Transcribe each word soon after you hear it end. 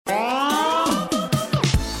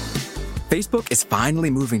Facebook is finally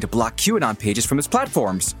moving to block QAnon pages from its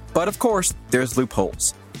platforms. But of course, there's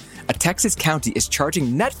loopholes. A Texas county is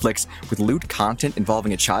charging Netflix with lewd content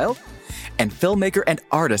involving a child. And filmmaker and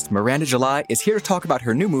artist Miranda July is here to talk about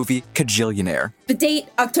her new movie, Kajillionaire. The date,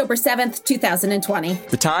 October 7th, 2020.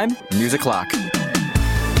 The time, News O'Clock.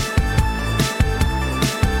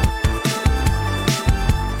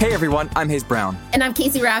 Hey everyone, I'm Hayes Brown. And I'm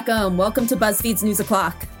Casey Rackham. Welcome to BuzzFeed's News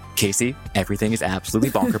O'Clock. Casey, everything is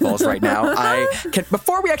absolutely bonkerballs right now.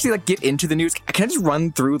 Before we actually get into the news, can I just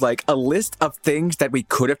run through a list of things that we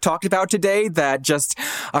could have talked about today that just...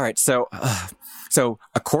 All right, So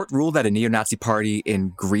a court ruled that a neo-Nazi party in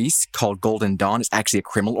Greece called Golden Dawn is actually a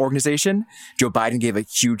criminal organization. Joe Biden gave a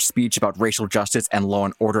huge speech about racial justice and law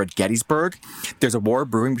and order at Gettysburg. There's a war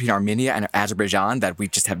brewing between Armenia and Azerbaijan that we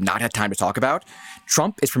just have not had time to talk about.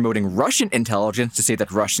 Trump is promoting Russian intelligence to say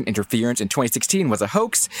that Russian interference in 2016 was a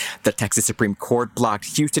hoax. The Texas Supreme Court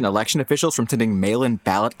blocked Houston election officials from sending mail-in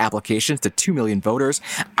ballot applications to 2 million voters.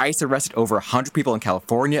 ICE arrested over 100 people in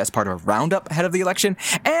California as part of a roundup ahead of the election.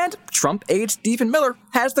 And Trump aide Stephen Miller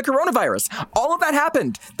has the coronavirus. All of that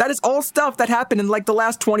happened. That is all stuff that happened in the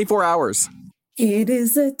last 24 hours. It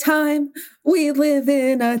is a time. We live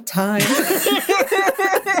in a time.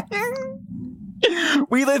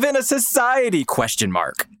 We live in a society, ?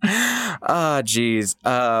 Geez.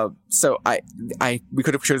 So we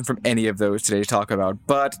could have chosen from any of those today to talk about.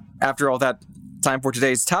 But after all that, time for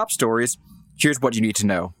today's top stories. Here's what you need to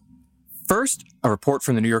know. First, a report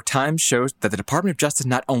from the New York Times shows that the Department of Justice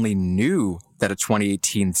not only knew that a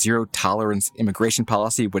 2018 zero-tolerance immigration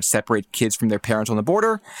policy would separate kids from their parents on the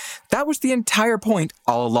border, that was the entire point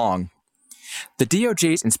all along. The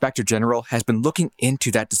DOJ's Inspector General has been looking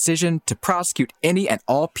into that decision to prosecute any and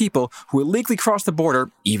all people who illegally cross the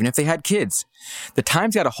border, even if they had kids. The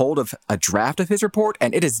Times got a hold of a draft of his report,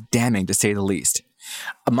 and it is damning to say the least.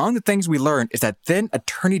 Among the things we learned is that then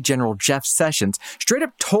Attorney General Jeff Sessions straight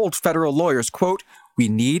up told federal lawyers, quote, "We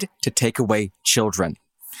need to take away children."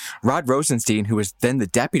 Rod Rosenstein, who was then the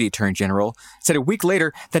Deputy Attorney General, said a week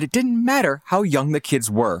later that it didn't matter how young the kids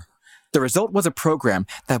were. The result was a program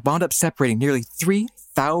that wound up separating nearly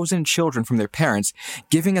 3,000 children from their parents,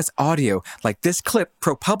 giving us audio like this clip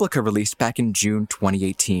ProPublica released back in June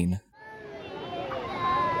 2018.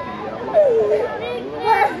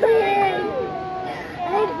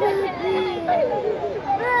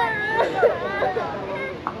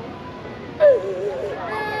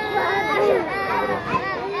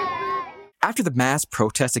 After the mass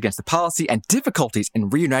protests against the policy and difficulties in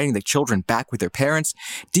reuniting the children back with their parents,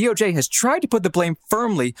 DOJ has tried to put the blame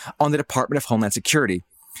firmly on the Department of Homeland Security.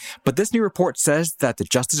 But this new report says that the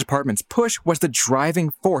Justice Department's push was the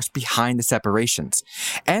driving force behind the separations.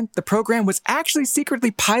 And the program was actually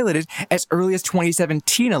secretly piloted as early as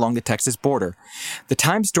 2017 along the Texas border. The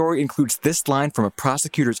Times story includes this line from a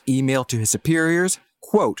prosecutor's email to his superiors,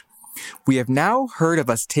 quote, "We have now heard of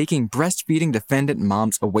us taking breastfeeding defendant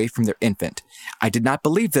moms away from their infant. I did not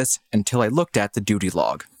believe this until I looked at the duty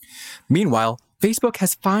log." Meanwhile, Facebook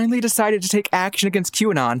has finally decided to take action against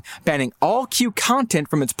QAnon, banning all Q content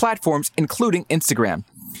from its platforms, including Instagram.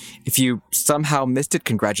 If you somehow missed it,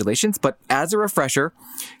 congratulations, but as a refresher,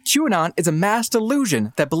 QAnon is a mass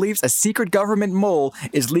delusion that believes a secret government mole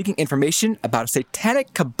is leaking information about a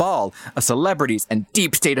satanic cabal of celebrities and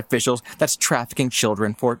deep state officials that's trafficking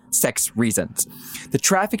children for sex reasons. The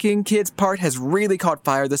trafficking kids part has really caught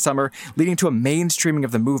fire this summer, leading to a mainstreaming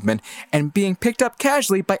of the movement and being picked up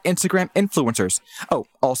casually by Instagram influencers. Oh,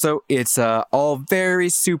 also, it's all very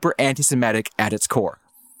super anti-Semitic at its core.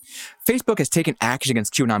 Facebook has taken action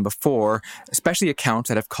against QAnon before, especially accounts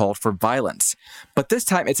that have called for violence. But this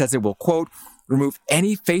time it says it will, quote, "remove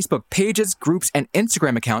any Facebook pages, groups, and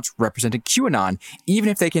Instagram accounts representing QAnon, even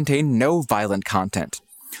if they contain no violent content."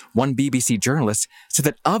 One BBC journalist said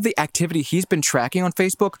that of the activity he's been tracking on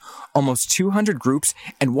Facebook, almost 200 groups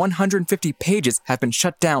and 150 pages have been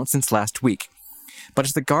shut down since last week. But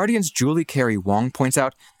as The Guardian's Julie Carey Wong points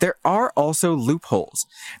out, there are also loopholes.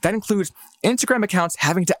 That includes Instagram accounts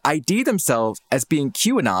having to ID themselves as being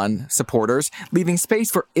QAnon supporters, leaving space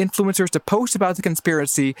for influencers to post about the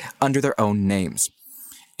conspiracy under their own names.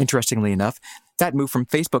 Interestingly enough, that move from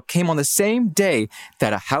Facebook came on the same day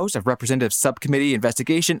that a House of Representatives subcommittee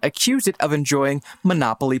investigation accused it of enjoying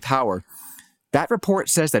monopoly power. That report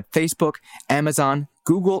says that Facebook, Amazon,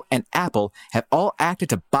 Google, and Apple have all acted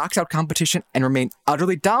to box out competition and remain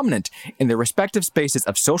utterly dominant in their respective spaces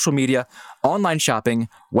of social media, online shopping,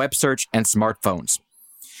 web search, and smartphones.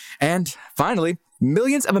 And finally,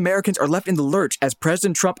 millions of Americans are left in the lurch as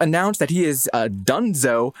President Trump announced that he is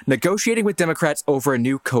donezo negotiating with Democrats over a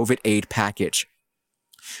new COVID aid package.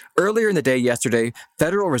 Earlier in the day yesterday,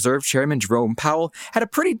 Federal Reserve Chairman Jerome Powell had a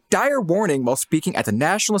pretty dire warning while speaking at the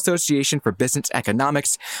National Association for Business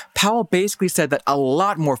Economics. Powell basically said that a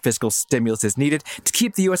lot more fiscal stimulus is needed to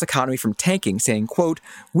keep the U.S. economy from tanking, saying, quote,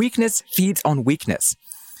 "Weakness feeds on weakness."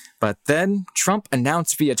 But then Trump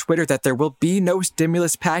announced via Twitter that there will be no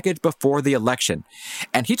stimulus package before the election.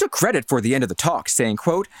 And he took credit for the end of the talk, saying,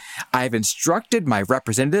 quote, "I've instructed my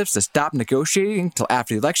representatives to stop negotiating until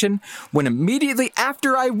after the election, when immediately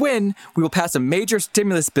after I win, we will pass a major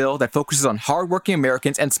stimulus bill that focuses on hardworking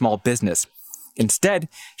Americans and small business." Instead,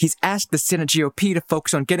 he's asked the Senate GOP to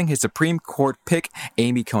focus on getting his Supreme Court pick,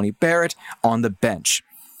 Amy Coney Barrett, on the bench.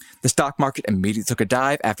 The stock market immediately took a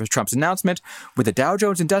dive after Trump's announcement, with the Dow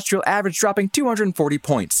Jones Industrial Average dropping 240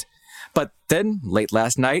 points. But then, late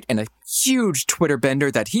last night, in a huge Twitter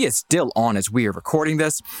bender that he is still on as we are recording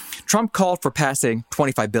this, Trump called for passing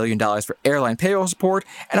 $25 billion for airline payroll support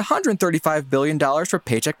and $135 billion for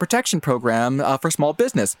Paycheck Protection Program for small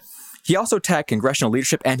business. He also tagged congressional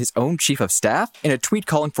leadership and his own chief of staff in a tweet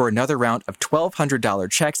calling for another round of $1,200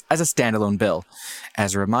 checks as a standalone bill.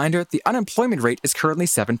 As a reminder, the unemployment rate is currently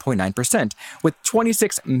 7.9%, with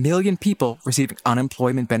 26 million people receiving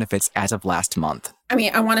unemployment benefits as of last month. I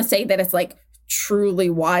mean, I want to say that it's like truly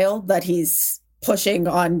wild that he's pushing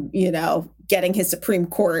on, getting his Supreme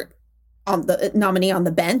Court on the nominee on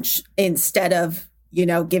the bench instead of,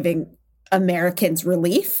 giving Americans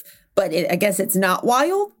relief. But I guess it's not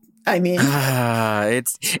wild. I mean,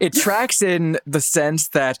 it tracks in the sense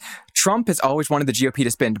that Trump has always wanted the GOP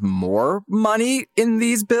to spend more money in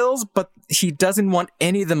these bills, but he doesn't want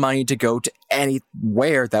any of the money to go to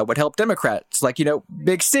anywhere that would help Democrats, like,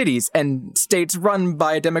 big cities and states run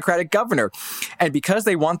by a Democratic governor. And because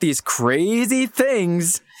they want these crazy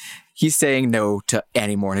things, he's saying no to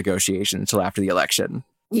any more negotiations until after the election.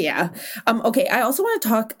 Yeah. Okay. I also want to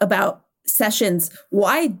talk about Sessions.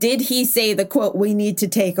 Why did he say the quote, "We need to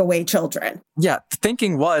take away children"? Yeah, the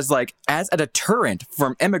thinking was as a deterrent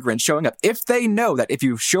from immigrants showing up. If they know that if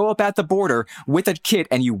you show up at the border with a kid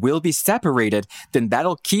and you will be separated, then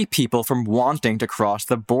that'll keep people from wanting to cross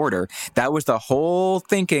the border. That was the whole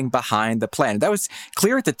thinking behind the plan. That was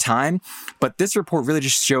clear at the time, but this report really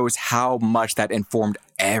just shows how much that informed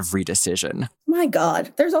every decision. My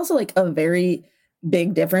God, there's also a very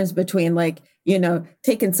big difference between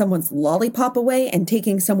taking someone's lollipop away and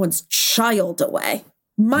taking someone's child away.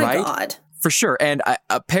 My God. For sure. And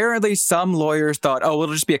apparently some lawyers thought,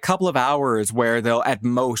 it'll just be a couple of hours where they'll at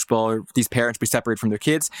most, these parents be separated from their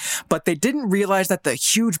kids. But they didn't realize that the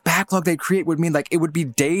huge backlog they'd create would mean it would be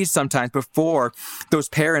days sometimes before those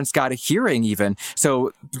parents got a hearing even.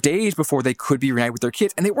 So days before they could be reunited with their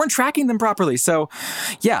kids, and they weren't tracking them properly. So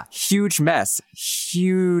yeah, huge mess.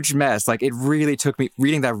 It really took me,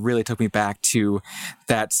 reading that really took me back to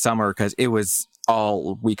that summer because it was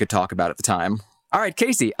all we could talk about at the time. All right,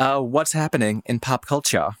 Casey, what's happening in pop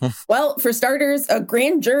culture? Well, for starters, a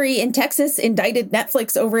grand jury in Texas indicted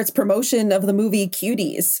Netflix over its promotion of the movie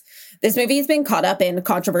Cuties. This movie has been caught up in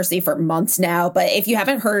controversy for months now, but if you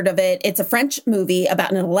haven't heard of it, it's a French movie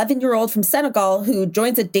about an 11-year-old from Senegal who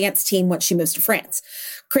joins a dance team once she moves to France.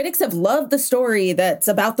 Critics have loved the story that's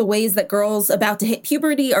about the ways that girls about to hit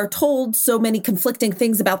puberty are told so many conflicting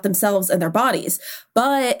things about themselves and their bodies.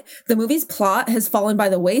 But the movie's plot has fallen by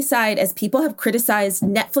the wayside as people have criticized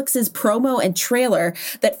Netflix's promo and trailer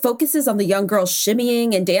that focuses on the young girls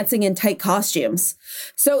shimmying and dancing in tight costumes.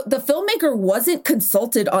 So the filmmaker wasn't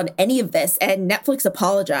consulted on any of this, and Netflix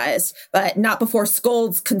apologized, but not before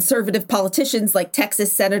scolds conservative politicians like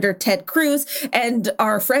Texas Senator Ted Cruz and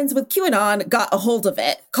our friends with QAnon got a hold of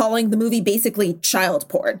it, calling the movie basically child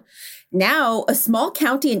porn. Now, a small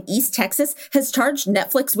county in East Texas has charged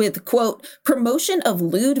Netflix with, quote, promotion of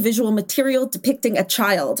lewd visual material depicting a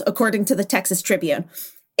child, according to the Texas Tribune.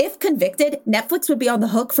 If convicted, Netflix would be on the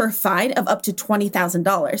hook for a fine of up to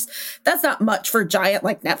 $20,000. That's not much for a giant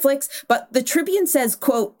like Netflix, but the Tribune says,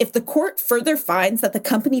 quote, if the court further finds that the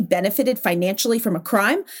company benefited financially from a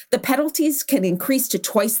crime, the penalties can increase to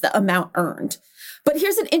twice the amount earned. But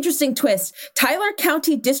here's an interesting twist. Tyler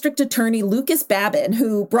County District Attorney Lucas Babin,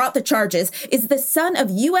 who brought the charges, is the son of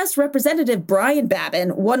U.S. Representative Brian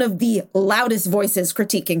Babin, one of the loudest voices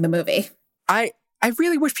critiquing the movie. I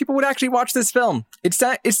really wish people would actually watch this film. It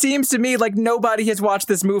seems to me like nobody has watched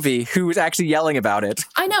this movie who's actually yelling about it.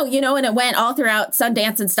 I know, and it went all throughout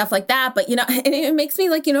Sundance and stuff like that. But, it makes me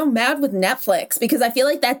mad with Netflix because I feel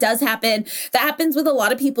like that does happen. That happens with a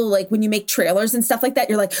lot of people. Like when you make trailers and stuff like that,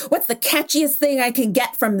 you're like, what's the catchiest thing I can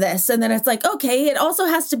get from this? And then it's like, okay, it also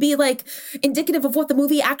has to be indicative of what the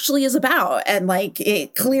movie actually is about. And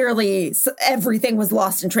it clearly everything was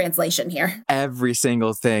lost in translation here. Every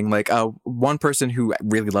single thing. One person person who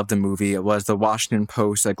really loved the movie. It was the Washington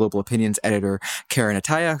Post Global Opinions editor, Karen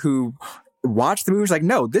Ataya, who watched the movie, was like,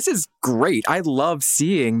 no, this is great. I love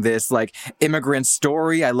seeing this immigrant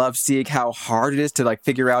story. I love seeing how hard it is to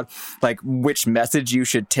figure out which message you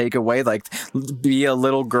should take away, be a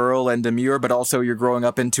little girl and demure, but also you're growing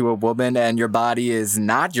up into a woman and your body is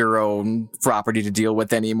not your own property to deal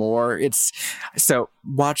with anymore. So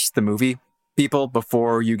watch the movie, people,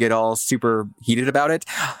 before you get all super heated about it.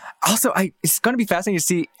 Also, it's going to be fascinating to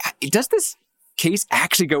see, does this case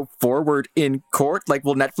actually go forward in court?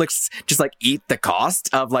 Will Netflix just eat the cost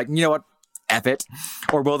of you know what, F it?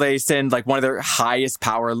 Or will they send one of their highest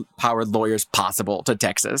powered lawyers possible to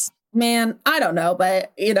Texas? Man, I don't know,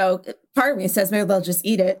 but part of me says maybe they'll just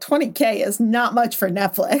eat it. $20,000 is not much for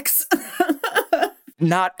Netflix.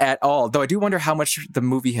 Not at all. Though I do wonder how much the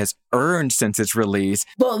movie has earned since its release.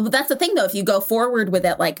 Well, that's the thing, though. If you go forward with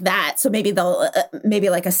it like that, so maybe they'll, maybe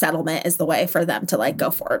a settlement is the way for them to go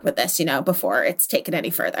forward with this, before it's taken any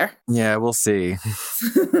further. Yeah, we'll see.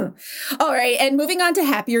 All right. And moving on to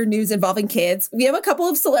happier news involving kids, we have a couple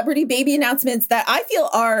of celebrity baby announcements that I feel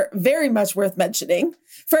are very much worth mentioning.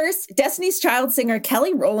 First, Destiny's Child singer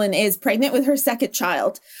Kelly Rowland is pregnant with her second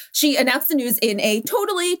child. She announced the news in a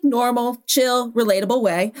totally normal, chill, relatable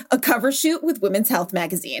way, a cover shoot with Women's Health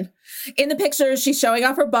magazine. In the pictures, she's showing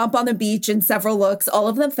off her bump on the beach in several looks, all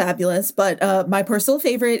of them fabulous. But my personal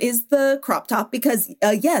favorite is the crop top because,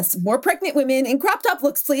 yes, more pregnant women in crop top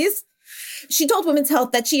looks, please. She told Women's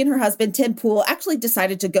Health that she and her husband, Tim Pool, actually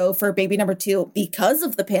decided to go for baby number 2 because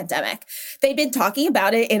of the pandemic. They'd been talking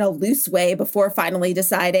about it in a loose way before finally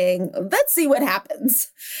deciding, let's see what happens.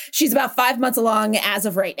 She's about 5 months along as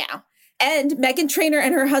of right now. And Meghan Trainor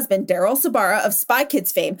and her husband, Daryl Sabara of Spy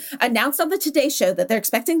Kids fame, announced on the Today Show that they're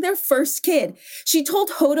expecting their first kid. She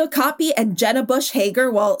told Hoda Kotb and Jenna Bush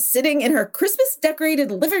Hager while sitting in her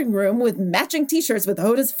Christmas-decorated living room with matching t-shirts with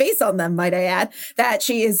Hoda's face on them, might I add, that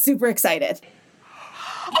she is super excited.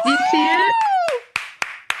 Do you see it?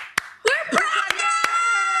 We're pregnant!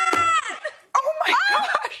 Oh my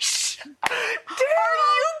gosh! Are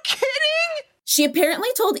you kidding? She apparently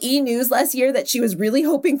told E! News last year that she was really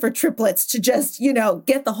hoping for triplets to just,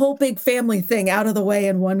 get the whole big family thing out of the way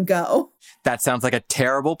in one go. That sounds like a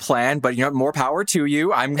terrible plan, but more power to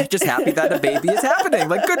you. I'm just happy that a baby is happening.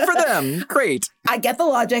 Good for them. Great. I get the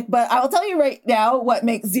logic, but I will tell you right now what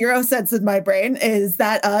makes zero sense in my brain is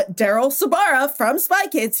that Daryl Sabara from Spy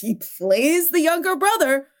Kids, he plays the younger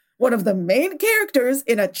brother. One of the main characters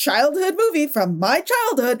in a childhood movie from my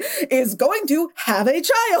childhood is going to have a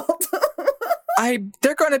child.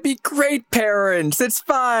 They're going to be great parents. It's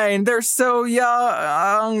fine. They're so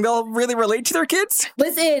young. They'll really relate to their kids.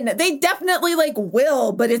 Listen, they definitely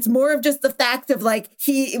will, but it's more of just the fact of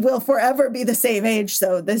he will forever be the same age.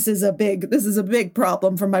 So this is a big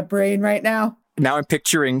problem for my brain right now. Now I'm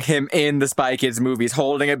picturing him in the Spy Kids movies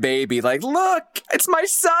holding a baby look, it's my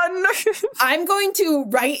son. I'm going to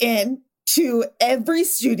write in to every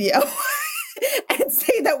studio and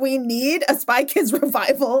say that we need a Spy Kids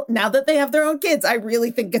revival now that they have their own kids. I really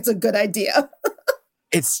think it's a good idea.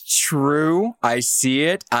 It's true. I see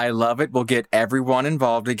it. I love it. We'll get everyone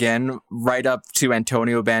involved again, right up to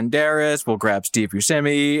Antonio Banderas. We'll grab Steve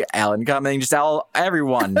Buscemi, Alan Cumming, just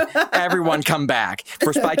everyone come back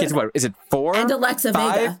for Spy Kids. What is it? 4? And Alexa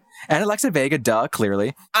 5? Vega. And Alexa Vega, duh,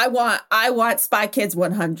 clearly. I want Spy Kids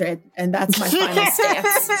 100, and that's my final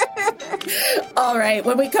stance. All right,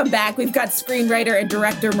 when we come back, we've got screenwriter and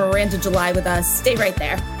director Miranda July with us. Stay right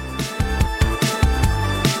there.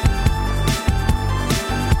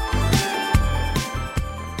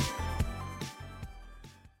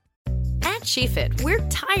 At SheFit, we're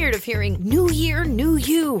tired of hearing new year, new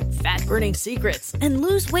you, fat-burning secrets, and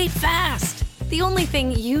lose weight fast. The only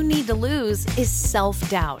thing you need to lose is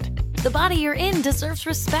self-doubt. The body you're in deserves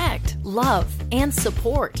respect, love, and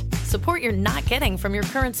support. Support you're not getting from your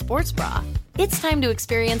current sports bra. It's time to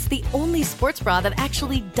experience the only sports bra that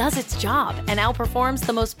actually does its job and outperforms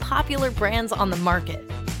the most popular brands on the market.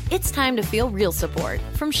 It's time to feel real support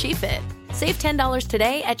from SheFit. Save $10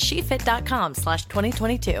 today at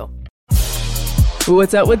shefit.com/2022.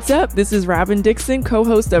 What's up? What's up? This is Robin Dixon,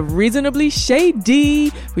 co-host of Reasonably Shady,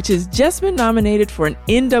 which has just been nominated for an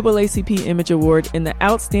NAACP Image Award in the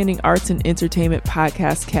Outstanding Arts and Entertainment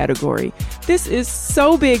Podcast category. This is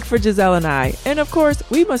so big for Giselle and I. And of course,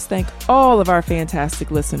 we must thank all of our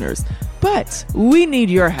fantastic listeners. But we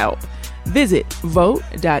need your help. Visit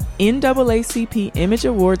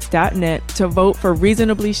vote.naacpimageawards.net to vote for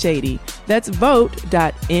Reasonably Shady. That's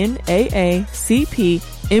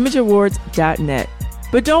vote.naacpimageawards.net.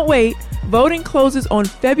 But don't wait. Voting closes on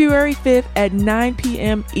February 5th at 9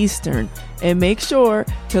 p.m. Eastern. And make sure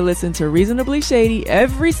to listen to Reasonably Shady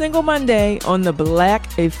every single Monday on the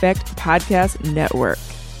Black Effect Podcast Network.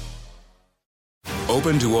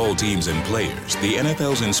 Open to all teams and players, the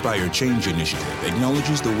NFL's Inspire Change initiative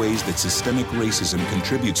acknowledges the ways that systemic racism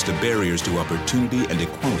contributes to barriers to opportunity and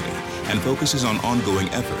equality, and focuses on ongoing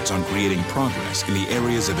efforts on creating progress in the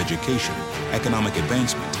areas of education, economic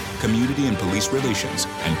advancement, community and police relations,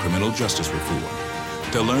 and criminal justice reform.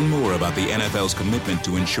 To learn more about the NFL's commitment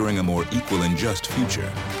to ensuring a more equal and just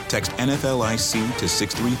future, text NFLIC to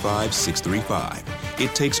 635-635.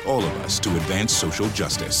 It takes all of us to advance social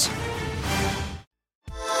justice.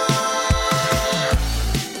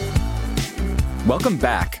 Welcome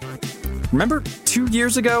back. Remember 2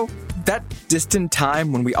 years ago? That distant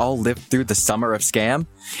time when we all lived through the summer of scam?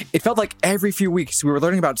 It felt like every few weeks we were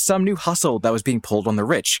learning about some new hustle that was being pulled on the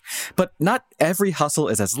rich. But not every hustle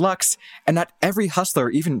is as luxe, and not every hustler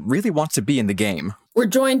even really wants to be in the game. We're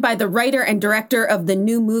joined by the writer and director of the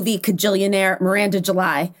new movie Kajillionaire, Miranda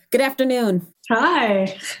July. Good afternoon.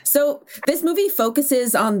 Hi. So this movie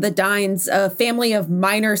focuses on the Dines, a family of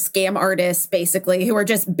minor scam artists, basically, who are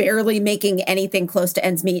just barely making anything close to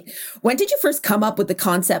ends meet. When did you first come up with the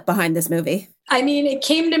concept behind this movie? I mean, it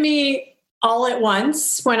came to me all at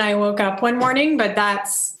once when I woke up one morning, but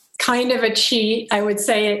that's kind of a cheat. I would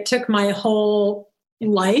say it took my whole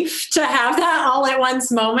life to have that all at once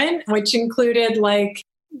moment, which included like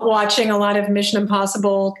watching a lot of Mission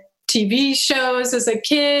Impossible TV shows as a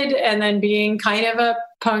kid, and then being kind of a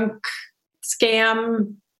punk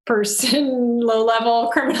scam person, low-level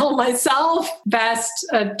criminal myself. Best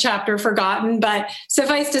a chapter forgotten, but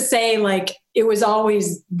suffice to say, like, it was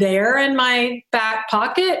always there in my back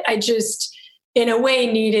pocket. I just, in a way,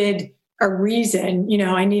 needed a reason. You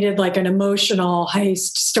know, I needed like an emotional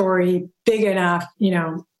heist story big enough, you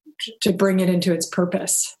know, to bring it into its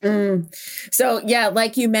purpose. So, yeah,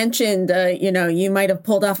 like you mentioned, you might have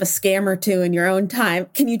pulled off a scam or two in your own time.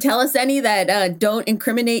 Can you tell us any that don't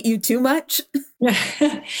incriminate you too much?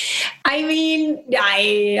 I mean,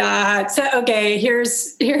 okay,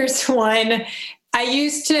 here's one. I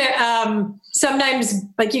used to sometimes,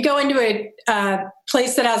 like, you go into a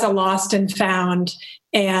place that has a lost and found,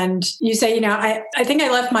 and you say, you know, I think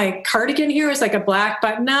I left my cardigan here as like a black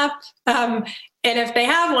button up. And if they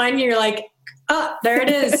have one, you're like, oh, there it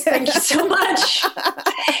is. Thank you so much.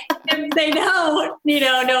 If they don't, you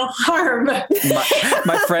know, no harm.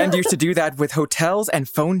 My friend used to do that with hotels and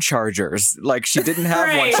phone chargers. Like, she didn't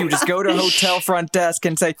have one. She would just go to a hotel front desk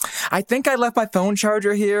and say, I think I left my phone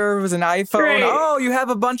charger here. It was an iPhone. Right. Oh, you have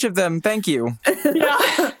a bunch of them. Thank you.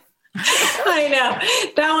 Yeah. I know.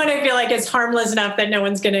 That one I feel like is harmless enough that no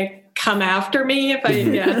one's going to come after me if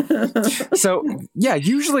I, So, yeah,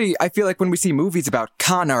 usually I feel like when we see movies about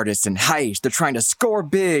con artists and heist, they're trying to score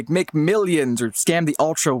big, make millions, or scam the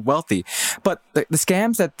ultra wealthy. But the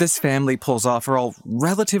scams that this family pulls off are all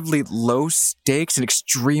relatively low stakes and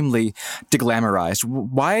extremely deglamorized.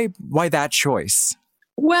 Why that choice?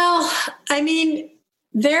 Well, I mean,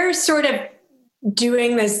 they're sort of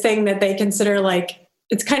doing this thing that they consider like,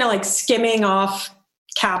 it's kind of like skimming off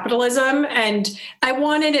capitalism. And I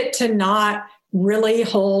wanted it to not really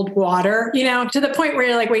hold water, you know, to the point where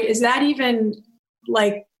you're like, wait, is that even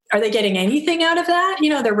like, are they getting anything out of that? You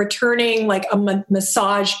know, they're returning like a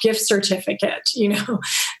massage gift certificate, you know,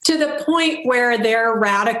 to the point where their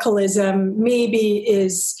radicalism maybe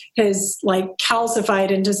has like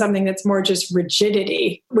calcified into something that's more just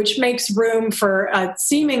rigidity, which makes room for a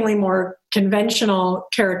seemingly more conventional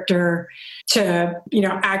character to, you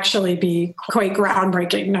know, actually be quite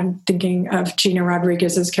groundbreaking. I'm thinking of Gina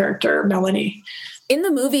Rodriguez's character, Melanie. In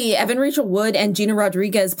the movie, Evan Rachel Wood and Gina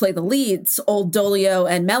Rodriguez play the leads, Old Dolio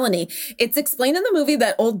and Melanie. It's explained in the movie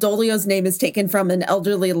that Old Dolio's name is taken from an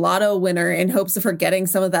elderly lotto winner in hopes of her getting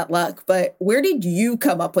some of that luck. But where did you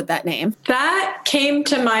come up with that name? That came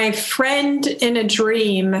to my friend in a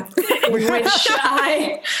dream, in which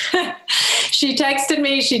she texted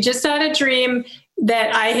me, she just had a dream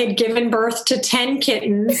that I had given birth to 10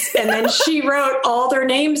 kittens, and then she wrote all their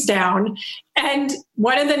names down. And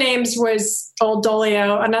one of the names was Old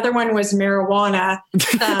Dolio. Another one was marijuana.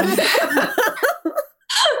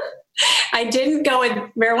 I didn't go with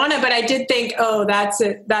marijuana, but I did think, oh, that's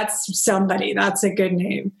it. That's somebody. That's a good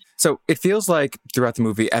name. So it feels like throughout the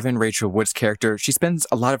movie, Evan Rachel Wood's character, she spends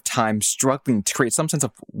a lot of time struggling to create some sense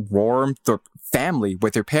of warmth or family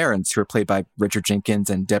with her parents, who are played by Richard Jenkins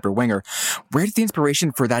and Deborah Winger. Where did the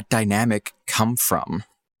inspiration for that dynamic come from?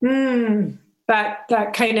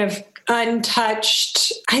 That kind of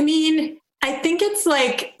untouched. I mean, I think it's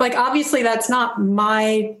like obviously that's not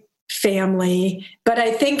my family, but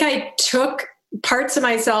I think I took parts of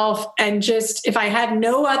myself and just, if I had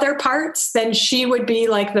no other parts, then she would be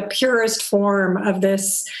like the purest form of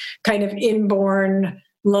this kind of inborn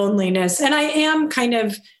loneliness. And I am kind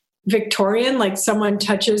of Victorian, like someone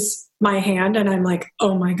touches my hand and I'm like,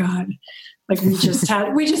 oh my God, like we just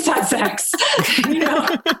had sex, you know?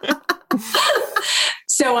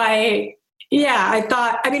 So I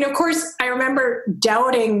thought, I mean, of course, I remember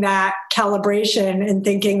doubting that calibration and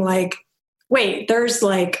thinking like, wait, there's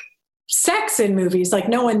like sex in movies. Like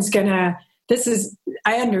no one's gonna,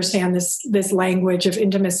 I understand this language of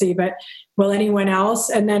intimacy, but will anyone else?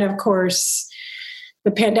 And then of course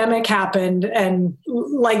the pandemic happened and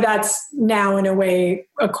like that's now in a way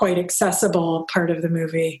a quite accessible part of the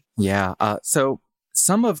movie. Yeah. So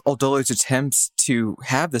some of Oldoliou's attempts to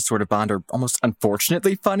have this sort of bond are almost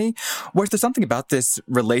unfortunately funny. Was there something about this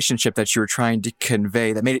relationship that you were trying to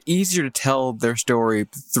convey that made it easier to tell their story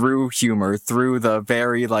through humor, through the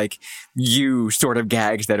very like you sort of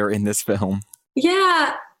gags that are in this film?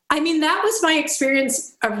 Yeah. I mean, that was my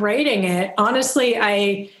experience of writing it. Honestly,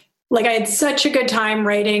 I had such a good time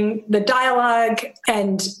writing the dialogue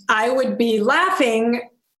and I would be laughing.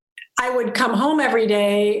 I would come home every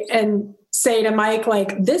day and say to Mike,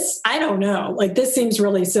 like, this, I don't know, like, this seems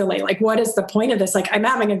really silly. Like, what is the point of this? Like, I'm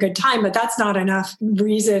having a good time, but that's not enough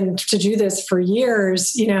reason to do this for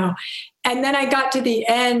years, you know? And then I got to the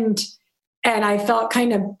end and I felt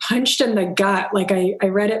kind of punched in the gut. Like I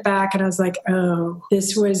read it back and I was like, oh,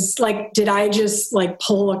 this was like, did I just like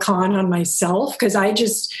pull a con on myself? Because I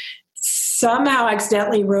just somehow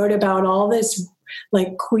accidentally wrote about all this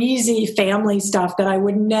like queasy family stuff that I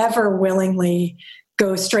would never willingly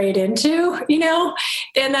go straight into, you know?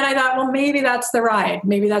 And then I thought, well, maybe that's the ride.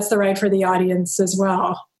 Maybe that's the ride for the audience as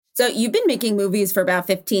well. So you've been making movies for about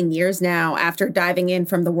 15 years now after diving in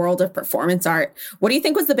from the world of performance art. What do you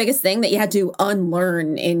think was the biggest thing that you had to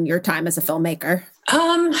unlearn in your time as a filmmaker?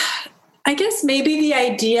 I guess maybe the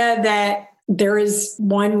idea that there is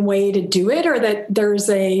one way to do it or that there's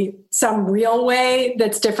some real way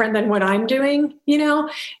that's different than what I'm doing, you know?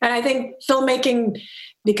 And I think filmmaking,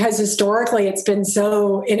 because historically it's been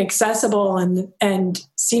so inaccessible and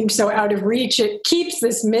seemed so out of reach, it keeps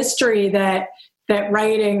this mystery that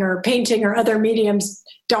writing or painting or other mediums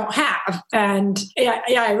don't have. And yeah,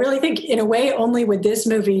 I really think in a way only with this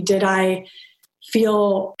movie did I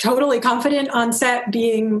feel totally confident on set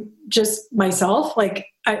being just myself. Like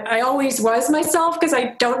I always was myself because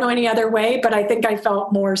I don't know any other way, but I think I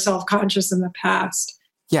felt more self-conscious in the past.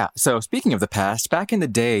 Yeah. So speaking of the past, back in the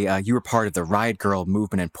day, you were part of the Riot Grrrl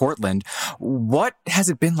movement in Portland. What has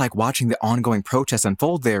it been like watching the ongoing protests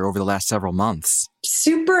unfold there over the last several months?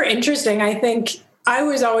 Super interesting. I think I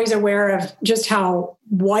was always aware of just how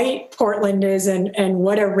white Portland is and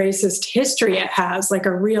what a racist history it has, like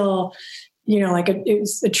a real, you know,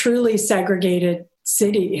 it's a truly segregated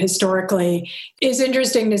city historically. It's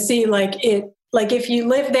interesting to see like if you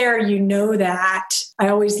live there, you know that. I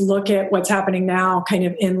always look at what's happening now kind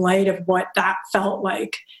of in light of what that felt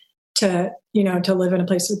like to live in a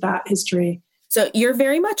place with that history. So you're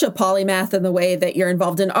very much a polymath in the way that you're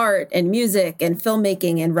involved in art and music and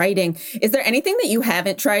filmmaking and writing. Is there anything that you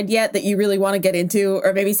haven't tried yet that you really want to get into,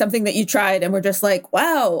 or maybe something that you tried and were just like,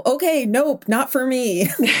 wow, okay, nope, not for me?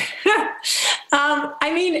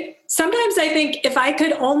 I mean, sometimes I think if I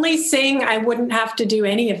could only sing, I wouldn't have to do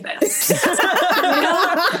any of this. You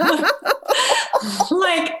know?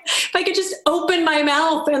 Like, if I could just open my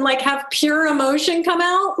mouth and like have pure emotion come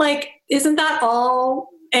out, like, isn't that all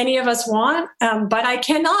any of us want? But I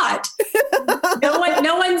cannot.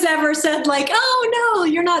 No one's ever said like, oh no,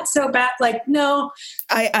 you're not so bad. Like, no.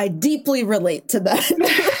 I deeply relate to that.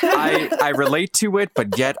 I relate to it,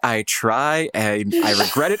 but yet I try and I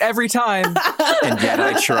regret it every time. And yet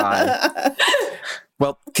I try.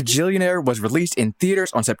 Well, Kajillionaire was released in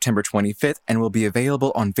theaters on September 25th and will be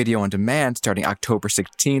available on video on demand starting October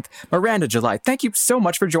 16th. Miranda July, thank you so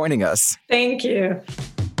much for joining us. Thank you.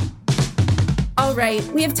 All right,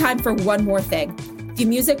 we have time for one more thing. The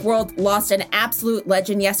music world lost an absolute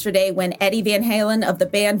legend yesterday when Eddie Van Halen of the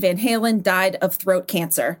band Van Halen died of throat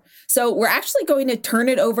cancer. So we're actually going to turn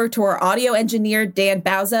it over to our audio engineer, Dan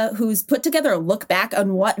Bauza, who's put together a look back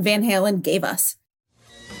on what Van Halen gave us.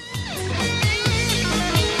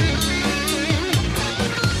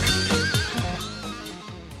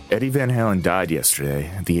 Eddie Van Halen died yesterday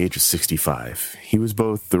at the age of 65. He was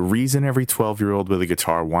both the reason every 12-year-old with a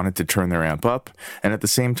guitar wanted to turn their amp up, and at the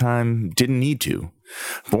same time, didn't need to.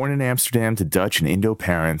 Born in Amsterdam to Dutch and Indo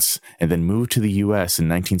parents, and then moved to the U.S. in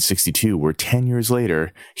 1962, where 10 years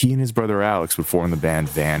later, he and his brother Alex would form the band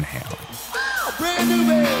Van Halen. Brand new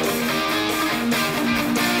band.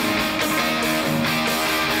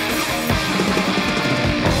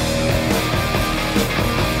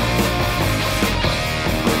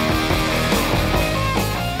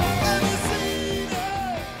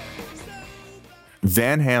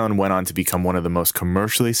 Van Halen went on to become one of the most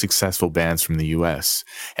commercially successful bands from the US.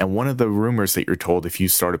 And one of the rumors that you're told if you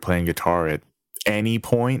started playing guitar at any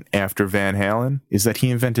point after Van Halen is that he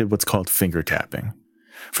invented what's called finger tapping.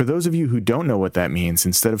 For those of you who don't know what that means,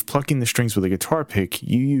 instead of plucking the strings with a guitar pick,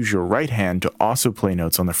 you use your right hand to also play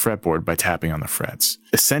notes on the fretboard by tapping on the frets,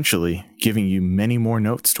 essentially giving you many more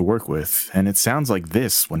notes to work with, and it sounds like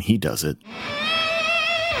this when he does it.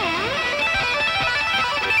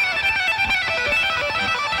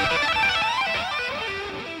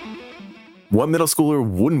 What middle schooler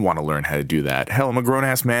wouldn't want to learn how to do that? Hell, I'm a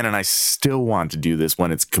grown-ass man and I still want to do this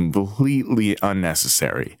when it's completely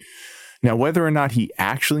unnecessary. Now, whether or not he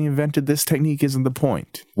actually invented this technique isn't the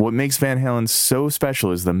point. What makes Van Halen so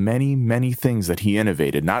special is the many, many things that he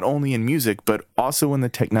innovated, not only in music, but also in the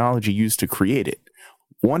technology used to create it.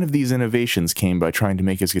 One of these innovations came by trying to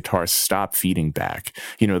make his guitar stop feeding back.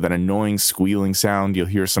 You know, that annoying squealing sound you'll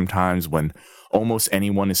hear sometimes when almost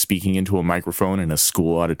anyone is speaking into a microphone in a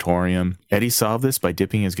school auditorium. Eddie solved this by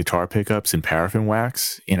dipping his guitar pickups in paraffin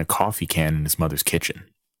wax in a coffee can in his mother's kitchen.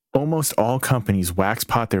 Almost all companies wax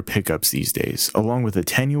pot their pickups these days, along with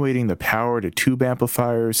attenuating the power to tube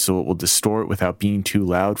amplifiers so it will distort without being too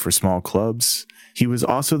loud for small clubs. He was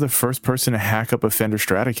also the first person to hack up a Fender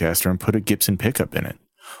Stratocaster and put a Gibson pickup in it.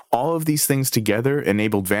 All of these things together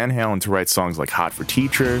enabled Van Halen to write songs like Hot for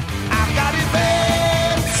Teacher, I've got it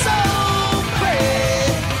bad, so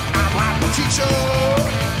bad. I'm hot for teacher.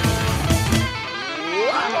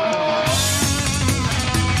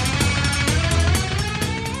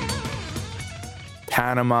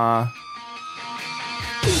 Panama,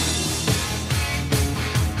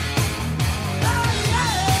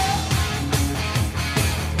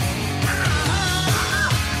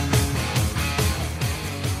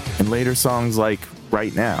 and later songs like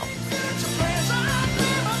Right Now.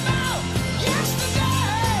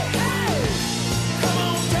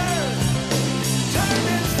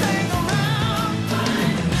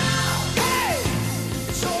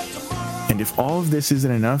 And if all of this isn't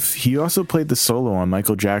enough, he also played the solo on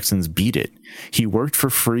Michael Jackson's Beat It. He worked for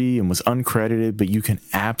free and was uncredited, but you can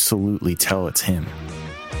absolutely tell it's him.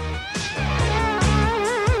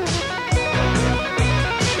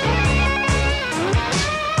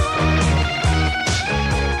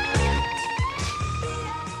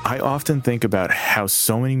 I often think about how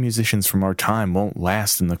so many musicians from our time won't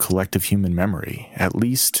last in the collective human memory, at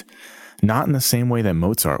least not in the same way that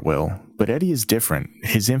Mozart will. But Eddie is different.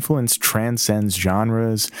 His influence transcends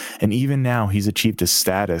genres, and even now he's achieved a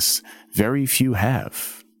status very few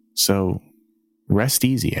have. So, rest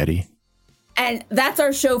easy, Eddie. And that's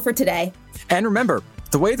our show for today. And remember,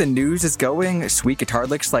 the way the news is going, sweet guitar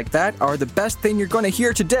licks like that are the best thing you're going to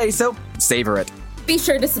hear today, so savor it. Be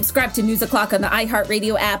sure to subscribe to News O'Clock on the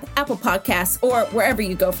iHeartRadio app, Apple Podcasts, or wherever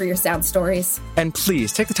you go for your sound stories. And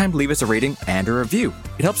please take the time to leave us a rating and a review.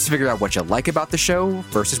 It helps us figure out what you like about the show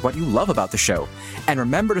versus what you love about the show. And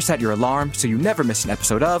remember to set your alarm so you never miss an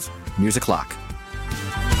episode of News O'Clock.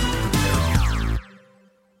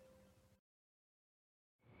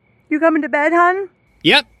 You coming to bed, hon?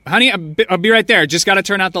 Yep, honey, I'll be right there. Just gotta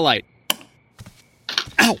turn out the light.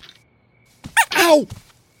 Ow! Ow!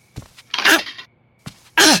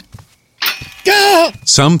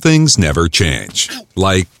 Some things never change.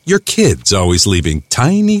 Like your kids always leaving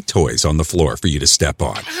tiny toys on the floor for you to step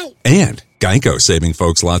on. And Geico saving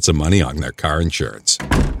folks lots of money on their car insurance.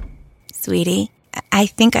 Sweetie, I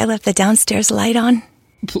think I left the downstairs light on.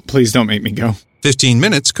 Please don't make me go. 15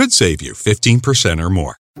 minutes could save you 15% or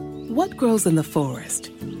more. What grows in the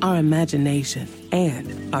forest? Our imagination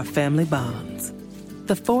and our family bonds.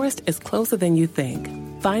 The forest is closer than you think.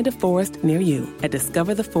 Find a forest near you at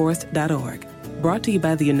discovertheforest.org. Brought to you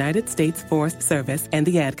by the United States Forest Service and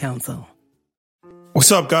the Ad Council.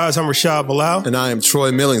 What's up, guys? I'm Rashad Bilal. And I am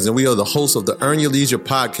Troy Millings, and we are the hosts of the Earn Your Leisure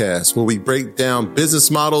podcast, where we break down business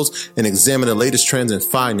models and examine the latest trends in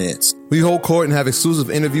finance. We hold court and have exclusive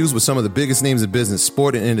interviews with some of the biggest names in business,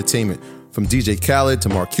 sport, and entertainment. From DJ Khaled to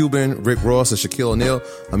Mark Cuban, Rick Ross, and Shaquille O'Neal.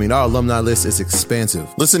 I mean, our alumni list is expansive.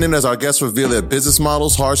 Listen in as our guests reveal their business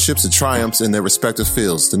models, hardships, and triumphs in their respective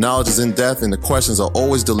fields. The knowledge is in depth, and the questions are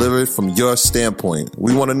always delivered from your standpoint.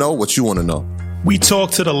 We want to know what you want to know. We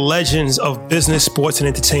talk to the legends of business, sports, and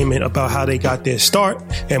entertainment about how they got their start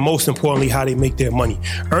and, most importantly, how they make their money.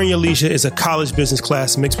 Earn Your Leisure is a college business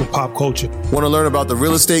class mixed with pop culture. Want to learn about the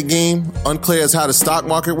real estate game? Unclear as how the stock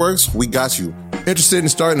market works? We got you. Interested in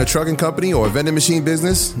starting a trucking company or a vending machine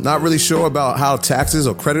business? Not really sure about how taxes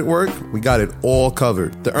or credit work? We got it all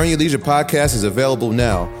covered. The Earn Your Leisure podcast is available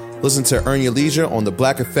now. Listen to Earn Your Leisure on the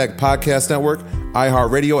Black Effect Podcast Network,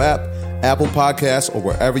 iHeartRadio app, Apple Podcasts, or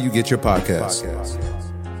wherever you get your podcasts.